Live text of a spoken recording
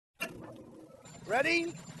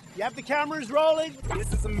Ready? You have the cameras rolling?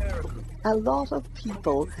 This is America. A lot of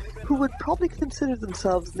people who would probably consider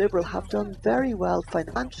themselves liberal have done very well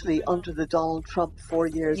financially under the Donald Trump 4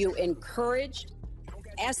 years. You encouraged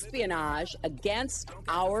espionage against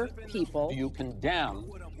our people. You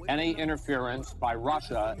condemn any interference by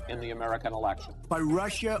Russia in the American election. By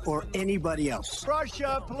Russia or anybody else.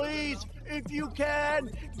 Russia, please, if you can,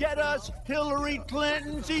 get us Hillary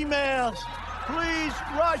Clinton's emails. Please,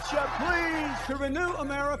 Russia, please. To renew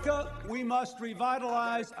America, we must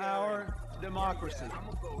revitalize our democracy.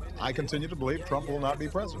 I continue to believe Trump will not be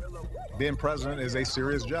president. Being president is a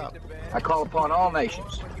serious job. I call upon all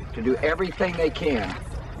nations to do everything they can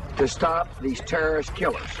to stop these terrorist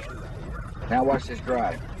killers. Now watch this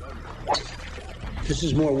drive. This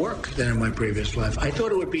is more work than in my previous life. I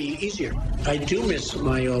thought it would be easier. I do miss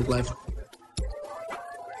my old life.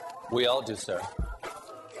 We all do, sir.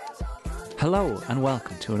 Hello and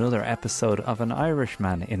welcome to another episode of An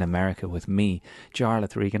Irishman in America with me,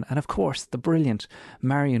 Jarlath Regan, and of course the brilliant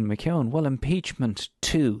Marion McKeone. Well, impeachment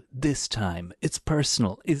 2 this time, it's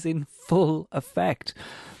personal, is in full effect.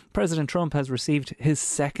 President Trump has received his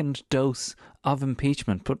second dose of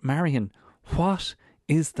impeachment. But Marion, what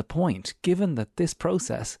is the point, given that this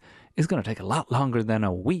process is going to take a lot longer than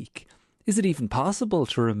a week? Is it even possible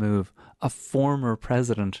to remove a former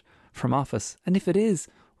president from office? And if it is,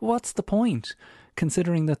 what's the point,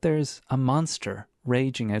 considering that there's a monster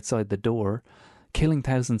raging outside the door, killing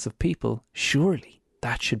thousands of people? Surely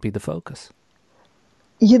that should be the focus.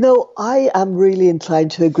 You know, I am really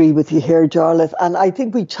inclined to agree with you here, Jarlath, and I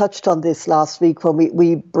think we touched on this last week when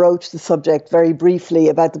we broached the subject very briefly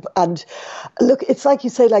about and look, it's like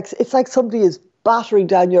you say, it's like somebody is battering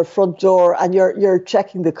down your front door and you're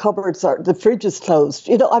checking the cupboards or the fridge is closed.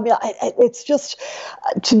 You know, I mean, it's just,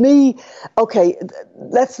 to me, okay,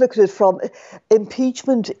 let's look at it from,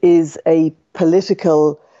 impeachment is a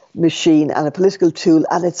political machine and a political tool,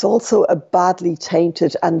 and it's also a badly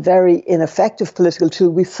tainted and very ineffective political tool.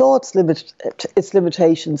 We saw its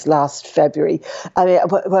limitations last February. I mean,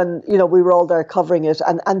 when you know we were all there covering it,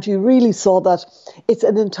 and you really saw that it's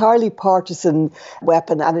an entirely partisan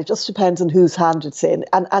weapon, and it just depends on whose hand it's in.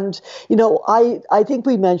 And you know, I think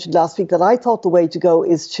we mentioned last week that I thought the way to go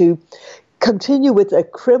is to continue with a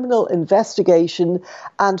criminal investigation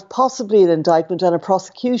and possibly an indictment and a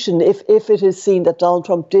prosecution if it is seen that Donald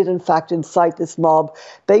Trump did in fact incite this mob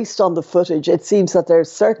based on the footage. It seems that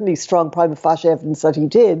there's certainly strong prima facie evidence that he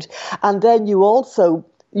did. And then you also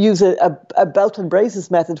use a belt and braces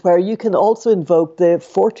method where you can also invoke the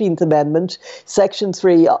 14th Amendment, Section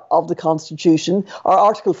 3 of the Constitution, or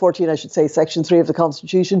Article 14, I should say, Section 3 of the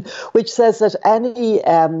Constitution, which says that any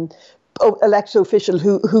elected official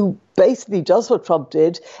who basically does what Trump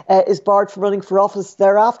did is barred from running for office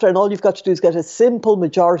thereafter, and all you've got to do is get a simple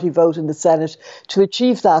majority vote in the Senate to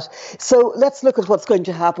achieve that. So let's look at what's going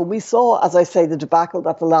to happen. We saw, as I say, the debacle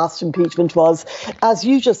that the last impeachment was. As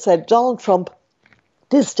you just said, Donald Trump,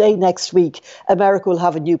 this day next week, America will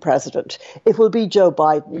have a new president. It will be Joe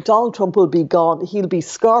Biden. Donald Trump will be gone. He'll be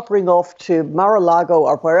scarpering off to Mar-a-Lago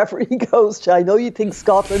or wherever he goes to. I know you think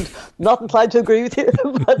Scotland, not inclined to agree with you,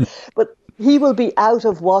 but he will be out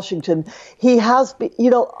of Washington. He has been, you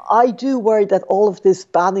know, I do worry that all of this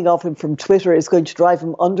banning of him from Twitter is going to drive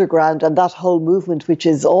him underground, and that whole movement, which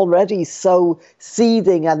is already so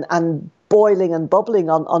seething and boiling and bubbling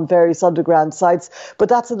on various underground sites. But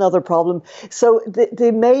that's another problem. So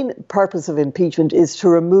the main purpose of impeachment is to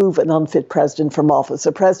remove an unfit president from office,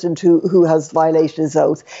 a president who has violated his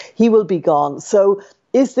oath. He will be gone. So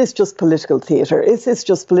is this just political theatre? Is this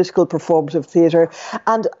just political performative theatre?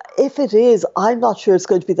 And if it is, I'm not sure it's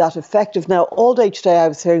going to be that effective. Now, all day today I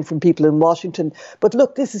was hearing from people in Washington, but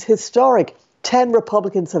look, this is historic. 10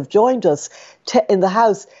 Republicans have joined us in the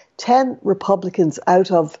House. 10 Republicans out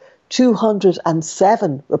of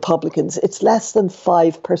 207 Republicans. It's less than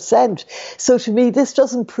 5%. So to me, this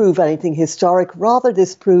doesn't prove anything historic. Rather,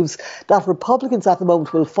 this proves that Republicans at the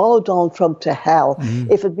moment will follow Donald Trump to hell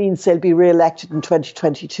if it means they'll be re-elected in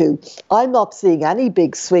 2022. I'm not seeing any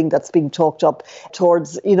big swing that's being talked up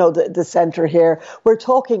towards, you know, the centre here. We're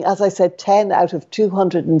talking, as I said, 10 out of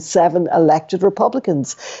 207 elected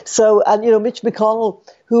Republicans. So, and, you know, Mitch McConnell,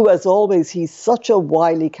 who, as always, he's such a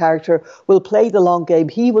wily character, will play the long game.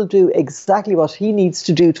 He will do exactly what he needs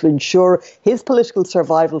to do to ensure his political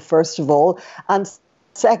survival, first of all, and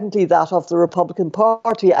secondly, that of the Republican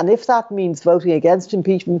Party. And if that means voting against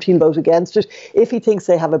impeachment, he'll vote against it. If he thinks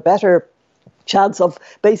they have a better chance of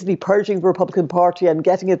basically purging the Republican Party and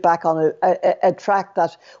getting it back on a track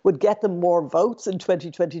that would get them more votes in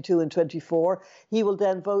 2022 and 24, he will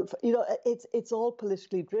then vote for, you know, it's all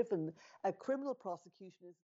politically driven. A criminal prosecution is